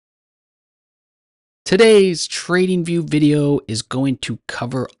Today's TradingView video is going to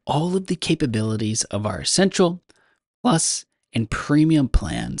cover all of the capabilities of our Essential, Plus, and Premium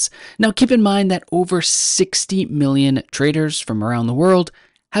plans. Now keep in mind that over 60 million traders from around the world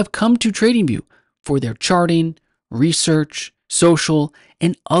have come to TradingView for their charting, research, social,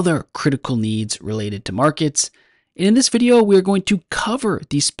 and other critical needs related to markets. And in this video, we're going to cover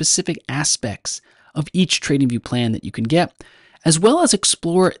the specific aspects of each TradingView plan that you can get, as well as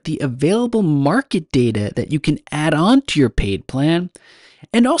explore the available market data that you can add on to your paid plan,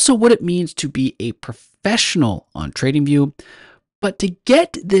 and also what it means to be a professional on TradingView. But to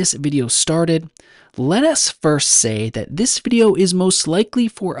get this video started, let us first say that this video is most likely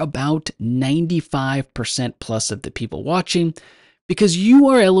for about 95% plus of the people watching, because you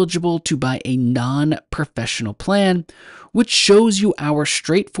are eligible to buy a non-professional plan, which shows you our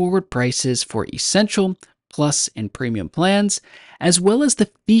straightforward prices for Essential, Plus, and Premium plans, as well as the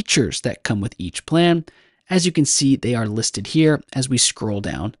features that come with each plan. As you can see, they are listed here as we scroll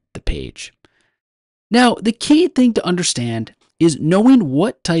down the page. Now, the key thing to understand is knowing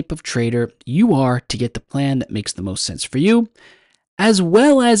what type of trader you are to get the plan that makes the most sense for you, as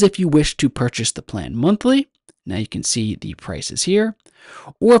well as if you wish to purchase the plan monthly. Now you can see the prices here,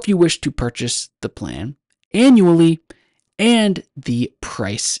 or if you wish to purchase the plan annually, and the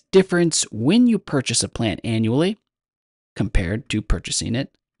price difference when you purchase a plan annually compared to purchasing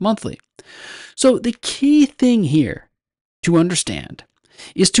it monthly. So the key thing here to understand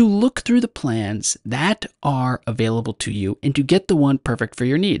is to look through the plans that are available to you and to get the one perfect for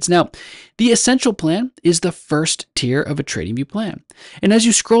your needs. Now, the Essential plan is the first tier of a TradingView plan. And as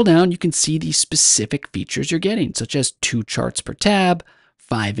you scroll down, you can see the specific features you're getting, such as 2 charts per tab,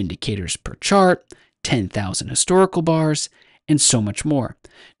 5 indicators per chart, 10,000 historical bars, and so much more.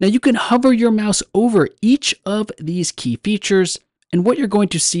 Now you can hover your mouse over each of these key features, and what you're going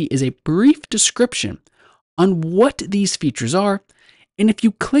to see is a brief description on what these features are. And if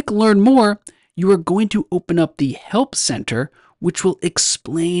you click Learn More, you are going to open up the Help Center, which will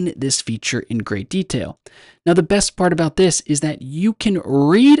explain this feature in great detail. Now, the best part about this is that you can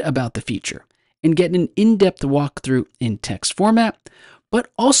read about the feature and get an in-depth walkthrough in text format, but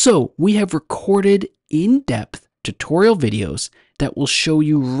also we have recorded in-depth tutorial videos that will show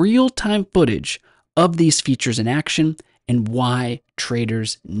you real-time footage of these features in action and why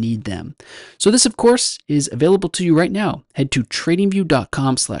traders need them. So this, of course, is available to you right now. Head to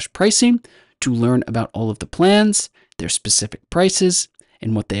tradingview.com/pricing to learn about all of the plans, their specific prices,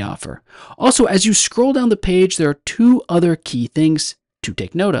 and what they offer. Also, as you scroll down the page, there are 2 other key things to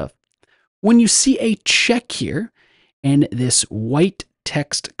take note of. When you see a check here and this white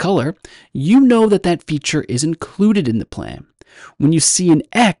text color, you know that that feature is included in the plan. When you see an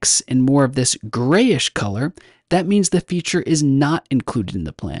X and more of this grayish color, that means the feature is not included in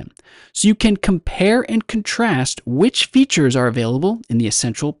the plan. So you can compare and contrast which features are available in the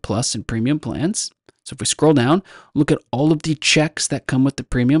Essential, Plus, and Premium plans. So if we scroll down, look at all of the checks that come with the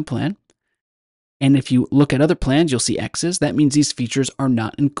Premium plan. And if you look at other plans, you'll see X's. That means these features are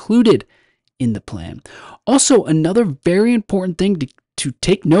not included in the plan. Also, another very important thing to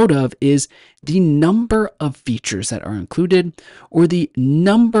take note of is the number of features that are included, or the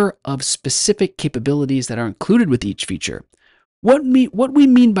number of specific capabilities that are included with each feature. What we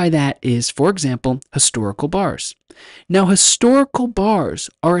mean by that is, for example, historical bars. Now, historical bars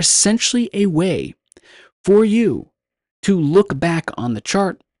are essentially a way for you to look back on the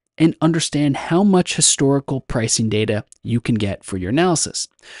chart and understand how much historical pricing data you can get for your analysis.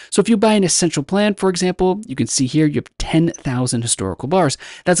 So if you buy an Essential plan, for example, you can see here you have 10,000 historical bars.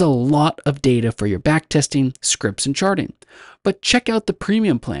 That's a lot of data for your backtesting, scripts, and charting. But check out the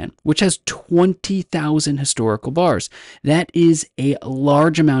Premium plan, which has 20,000 historical bars. That is a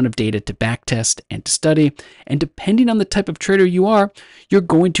large amount of data to backtest and to study. And depending on the type of trader you are, you're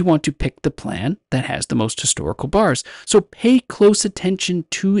going to want to pick the plan that has the most historical bars. So pay close attention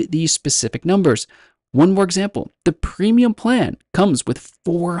to these specific numbers. One more example, the Premium plan comes with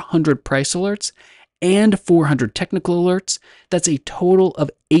 400 price alerts and 400 technical alerts. That's a total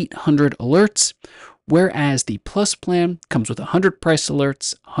of 800 alerts. Whereas the Plus plan comes with 100 price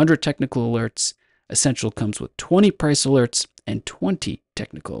alerts, 100 technical alerts. Essential comes with 20 price alerts and 20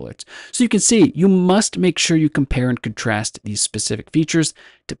 technical alerts. So you can see you must make sure you compare and contrast these specific features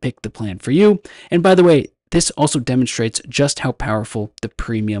to pick the plan for you. And by the way, this also demonstrates just how powerful the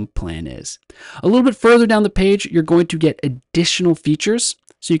Premium plan is. A little bit further down the page, you're going to get additional features.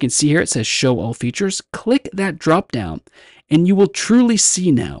 So you can see here it says Show All Features. Click that drop down and you will truly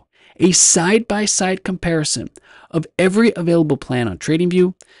see now a side-by-side comparison of every available plan on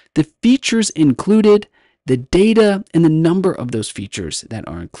TradingView, the features included, the data, and the number of those features that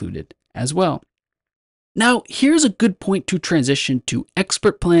are included as well. Now, here's a good point to transition to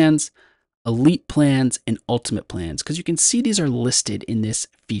expert plans, elite plans, and ultimate plans, because you can see these are listed in this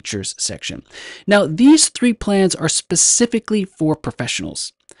features section. Now, these three plans are specifically for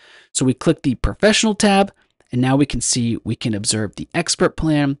professionals. So we click the professional tab, and now we can observe the expert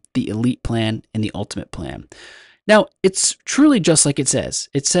plan, the elite plan, and the ultimate plan. Now, it's truly just like it says.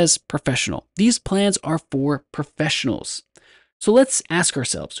 It says professional. These plans are for professionals. So let's ask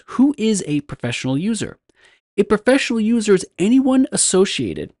ourselves, who is a professional user? A professional user is anyone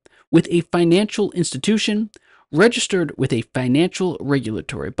associated with a financial institution, registered with a financial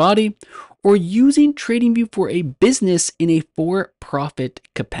regulatory body, or using TradingView for a business in a for-profit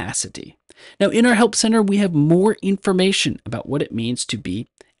capacity. Now, in our Help Center, we have more information about what it means to be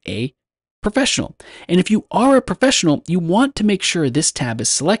a professional. And if you are a professional, you want to make sure this tab is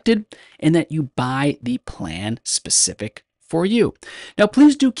selected and that you buy the plan specific for you. Now,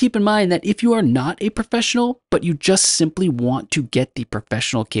 please do keep in mind that if you are not a professional, but you just simply want to get the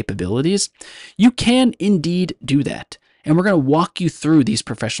professional capabilities, you can indeed do that. And we're going to walk you through these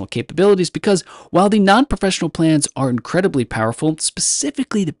professional capabilities because while the non-professional plans are incredibly powerful,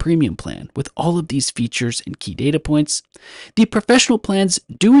 specifically the premium plan with all of these features and key data points, the professional plans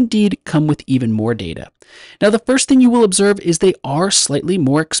do indeed come with even more data. Now, the first thing you will observe is they are slightly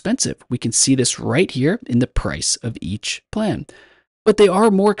more expensive. We can see this right here in the price of each plan. But they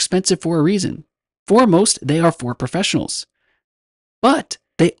are more expensive for a reason. Foremost, they are for professionals. But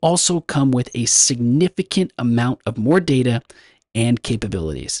they also come with a significant amount of more data and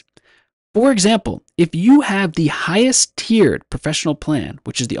capabilities. For example, if you have the highest tiered professional plan,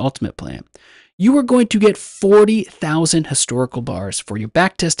 which is the ultimate plan, you are going to get 40,000 historical bars for your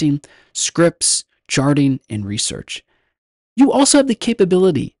backtesting, scripts, charting, and research. You also have the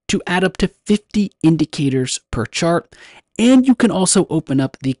capability to add up to 50 indicators per chart, and you can also open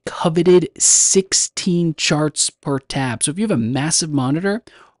up the coveted 16 charts per tab. So if you have a massive monitor,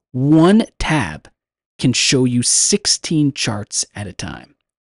 one tab can show you 16 charts at a time.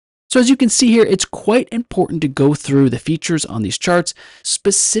 So as you can see here, it's quite important to go through the features on these charts,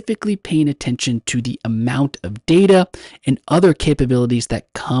 specifically paying attention to the amount of data and other capabilities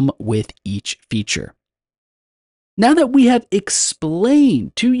that come with each feature. Now that we have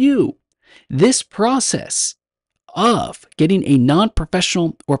explained to you this process of getting a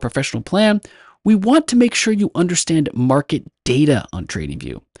non-professional or professional plan, we want to make sure you understand market data on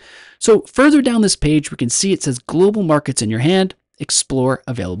TradingView. So further down this page, we can see it says Global Markets in your hand, explore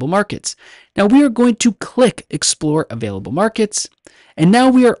available markets. Now we are going to click explore available markets, and now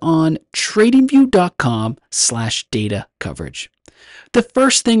we are on tradingview.com/data coverage. The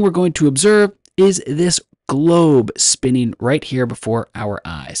first thing we're going to observe is this globe spinning right here before our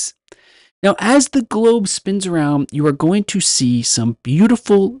eyes. Now, as the globe spins around, you are going to see some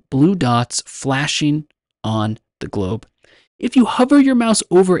beautiful blue dots flashing on the globe. If you hover your mouse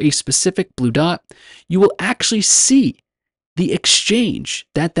over a specific blue dot, you will actually see the exchange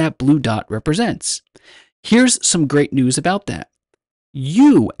that that blue dot represents. Here's some great news about that.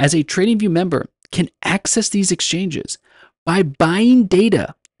 You, as a TradingView member, can access these exchanges by buying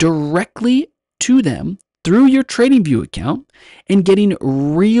data directly to them through your TradingView account and getting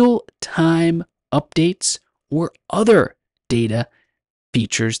real-time updates or other data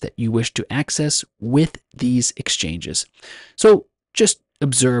features that you wish to access with these exchanges. So just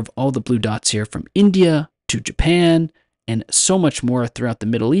observe all the blue dots here from India to Japan and so much more throughout the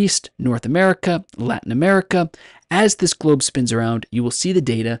Middle East, North America, Latin America. As this globe spins around, you will see the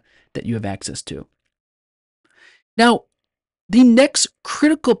data that you have access to. Now, the next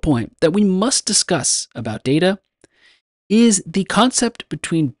critical point that we must discuss about data is the concept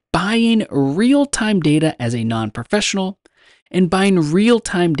between buying real-time data as a non-professional and buying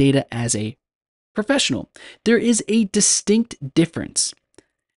real-time data as a professional. There is a distinct difference.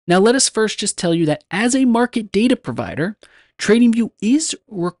 Now, let us first just tell you that as a market data provider, TradingView is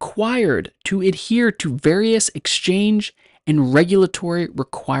required to adhere to various exchange and regulatory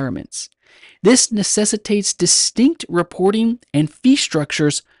requirements. This necessitates distinct reporting and fee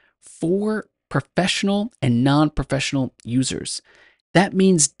structures for professional and non-professional users. That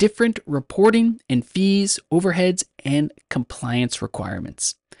means different reporting and fees, overheads, and compliance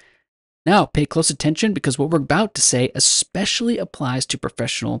requirements. Now, pay close attention because what we're about to say especially applies to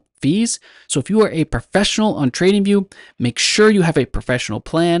professional fees. So if you are a professional on TradingView, make sure you have a professional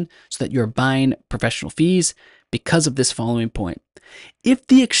plan so that you're buying professional fees because of this following point. If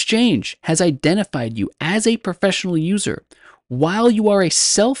the exchange has identified you as a professional user while you are a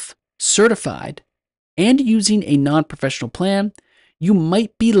self-certified and using a non-professional plan, you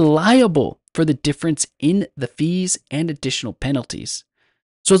might be liable for the difference in the fees and additional penalties.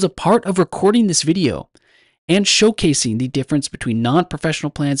 So as a part of recording this video, and showcasing the difference between non-professional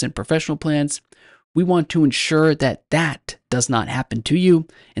plans and professional plans. We want to ensure that that does not happen to you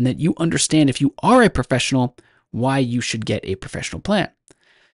and that you understand, if you are a professional, why you should get a professional plan.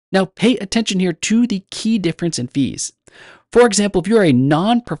 Now, pay attention here to the key difference in fees. For example, if you're a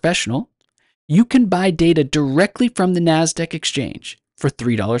non-professional, you can buy data directly from the NASDAQ exchange for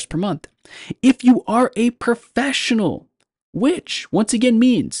 $3 per month. If you are a professional, which once again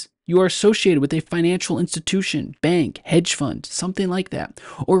means you are associated with a financial institution, bank, hedge fund, something like that,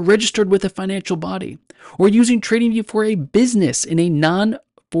 or registered with a financial body, or using TradingView for a business in a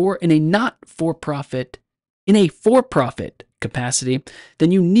for-profit capacity,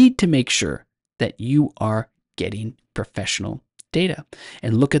 then you need to make sure that you are getting professional data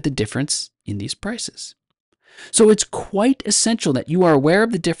and look at the difference in these prices. So it's quite essential that you are aware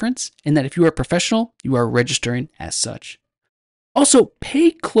of the difference and that if you are a professional, you are registering as such. Also,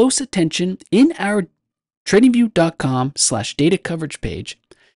 pay close attention in our tradingview.com/data coverage page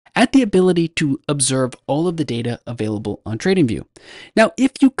at the ability to observe all of the data available on TradingView. Now,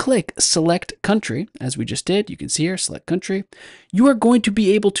 if you click select country, as we just did, you can see here, select country, you are going to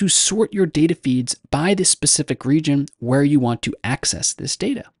be able to sort your data feeds by the specific region where you want to access this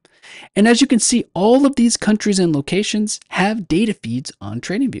data. And as you can see, all of these countries and locations have data feeds on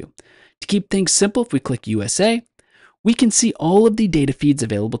TradingView. To keep things simple, if we click USA, we can see all of the data feeds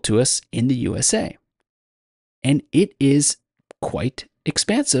available to us in the USA. And it is quite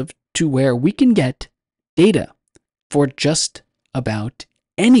expansive to where we can get data for just about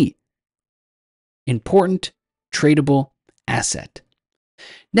any important tradable asset.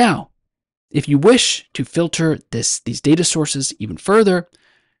 Now, if you wish to filter these data sources even further,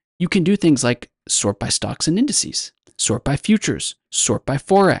 you can do things like sort by stocks and indices, sort by futures, sort by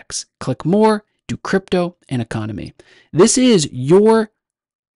Forex, click more, do crypto and economy. This is your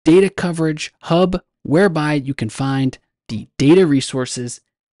data coverage hub whereby you can find the data resources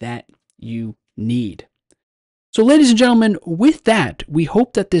that you need. So ladies and gentlemen, with that, we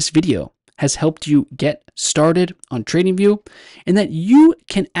hope that this video has helped you get started on TradingView and that you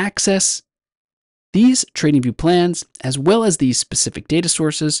can access these TradingView plans as well as these specific data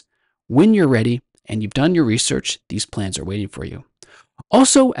sources when you're ready and you've done your research. These plans are waiting for you.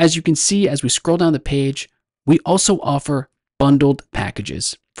 Also, as you can see, as we scroll down the page, we also offer bundled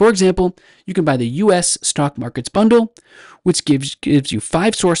packages. For example, you can buy the US stock markets bundle, which gives you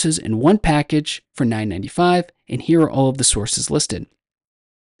 5 sources in one package for $9.95, and here are all of the sources listed.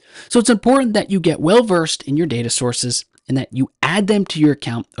 So it's important that you get well versed in your data sources and that you add them to your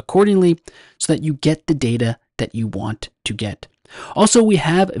account accordingly so that you get the data that you want to get. Also, we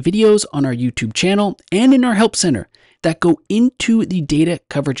have videos on our YouTube channel and in our Help Center that go into the data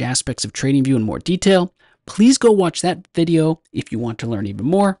coverage aspects of TradingView in more detail. Please go watch that video if you want to learn even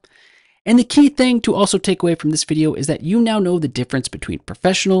more. And the key thing to also take away from this video is that you now know the difference between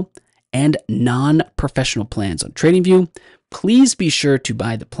professional and non-professional plans on TradingView. Please be sure to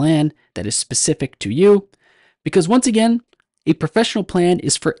buy the plan that is specific to you, because once again, a professional plan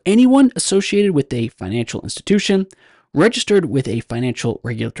is for anyone associated with a financial institution, registered with a financial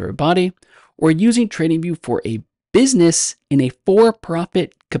regulatory body, or using TradingView for a business in a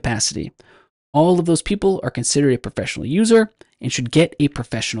for-profit capacity. All of those people are considered a professional user and should get a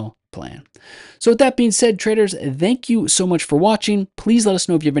professional plan. So with that being said, traders, thank you so much for watching. Please let us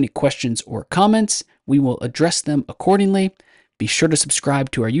know if you have any questions or comments. We will address them accordingly. Be sure to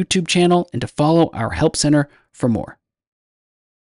subscribe to our YouTube channel and to follow our Help Center for more.